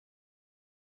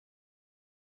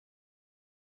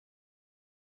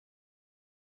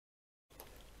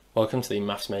Welcome to the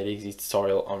Maths Made Easy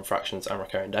tutorial on fractions and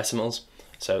recurring decimals.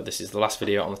 So this is the last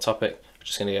video on the topic. We're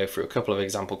just going to go through a couple of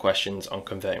example questions on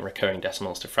converting recurring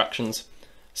decimals to fractions.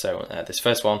 So this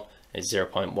first one is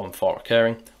 0.14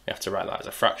 recurring. We have to write that as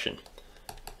a fraction.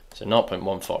 So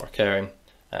 0.14 recurring,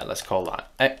 let's call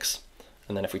that x.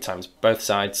 And then if we times both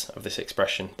sides of this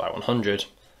expression by 100,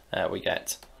 we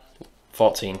get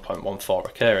 14.14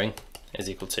 recurring is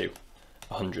equal to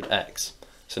 100x.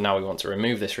 So now we want to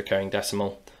remove this recurring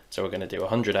decimal. So we're going to do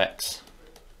 100x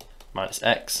minus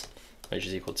x, which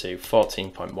is equal to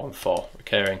 14.14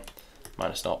 recurring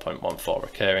minus 0.14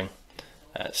 recurring.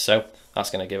 So that's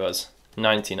going to give us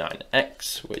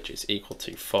 99x, which is equal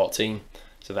to 14.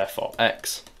 So therefore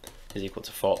x is equal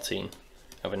to 14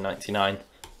 over 99,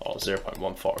 or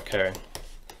 0.14 recurring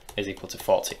is equal to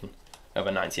 14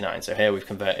 over 99. So here we've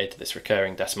converted this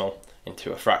recurring decimal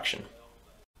into a fraction.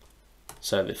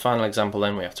 So the final example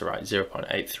then, we have to write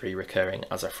 0.83 recurring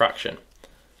as a fraction.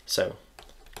 So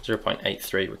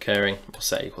 0.83 recurring we'll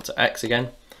set equal to x again,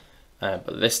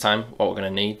 but this time what we're going to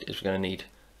need is we're going to need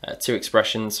two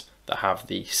expressions that have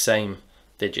the same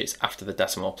digits after the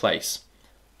decimal place.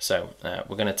 So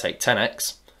we're going to take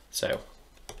 10x, so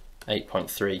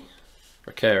 8.3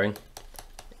 recurring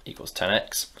equals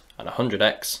 10x, and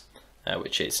 100x,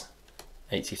 which is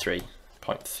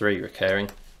 83.3 recurring,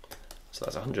 so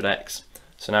that's 100x.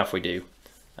 So now if we do,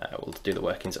 we'll do the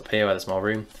workings up here where there's more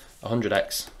room.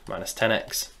 100x minus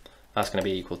 10x, that's going to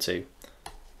be equal to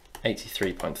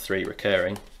 83.3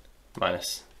 recurring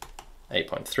minus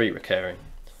 8.3 recurring.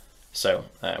 So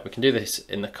we can do this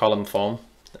in the column form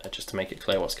just to make it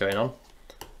clear what's going on.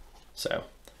 So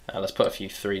let's put a few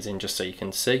 3's in just so you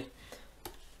can see.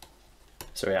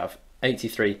 So we have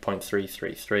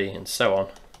 83.333 and so on,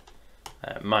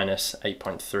 minus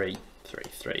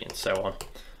 8.333 and so on.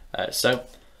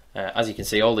 As you can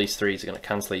see, all these 3's are going to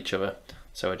cancel each other,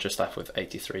 so we're just left with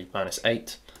 83 minus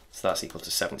 8, so that's equal to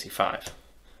 75.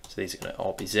 So these are going to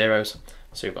all be zeros,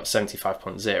 so we've got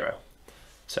 75.0.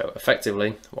 So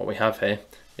effectively what we have here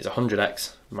is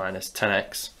 100x minus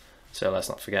 10x, so let's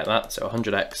not forget that. So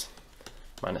 100x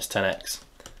minus 10x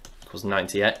equals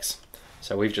 90x.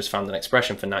 So we've just found an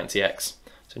expression for 90x,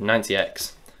 so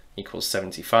 90x equals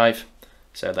 75,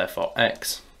 so therefore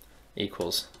x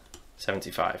equals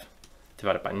 75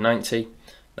 divided by 90.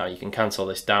 Now you can cancel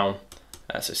this down,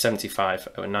 so 75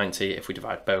 over 90, if we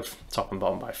divide both top and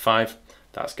bottom by 5,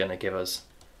 that's going to give us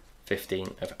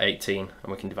 15 over 18,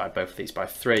 and we can divide both of these by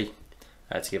 3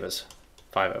 to give us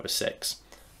 5 over 6.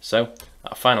 So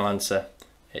our final answer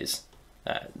is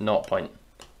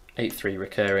 0.83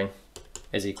 recurring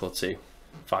is equal to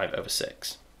 5 over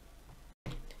 6.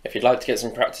 If you'd like to get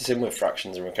some practice in with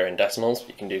fractions and recurring decimals,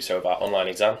 you can do so with our online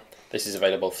exam. This is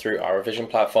available through our revision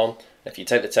platform. If you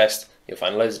take the test, you'll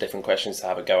find loads of different questions to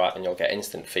have a go at, and you'll get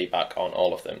instant feedback on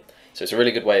all of them. So it's a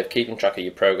really good way of keeping track of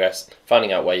your progress,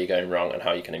 finding out where you're going wrong and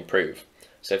how you can improve.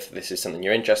 So if this is something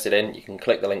you're interested in, you can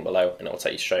click the link below and it will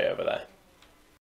take you straight over there.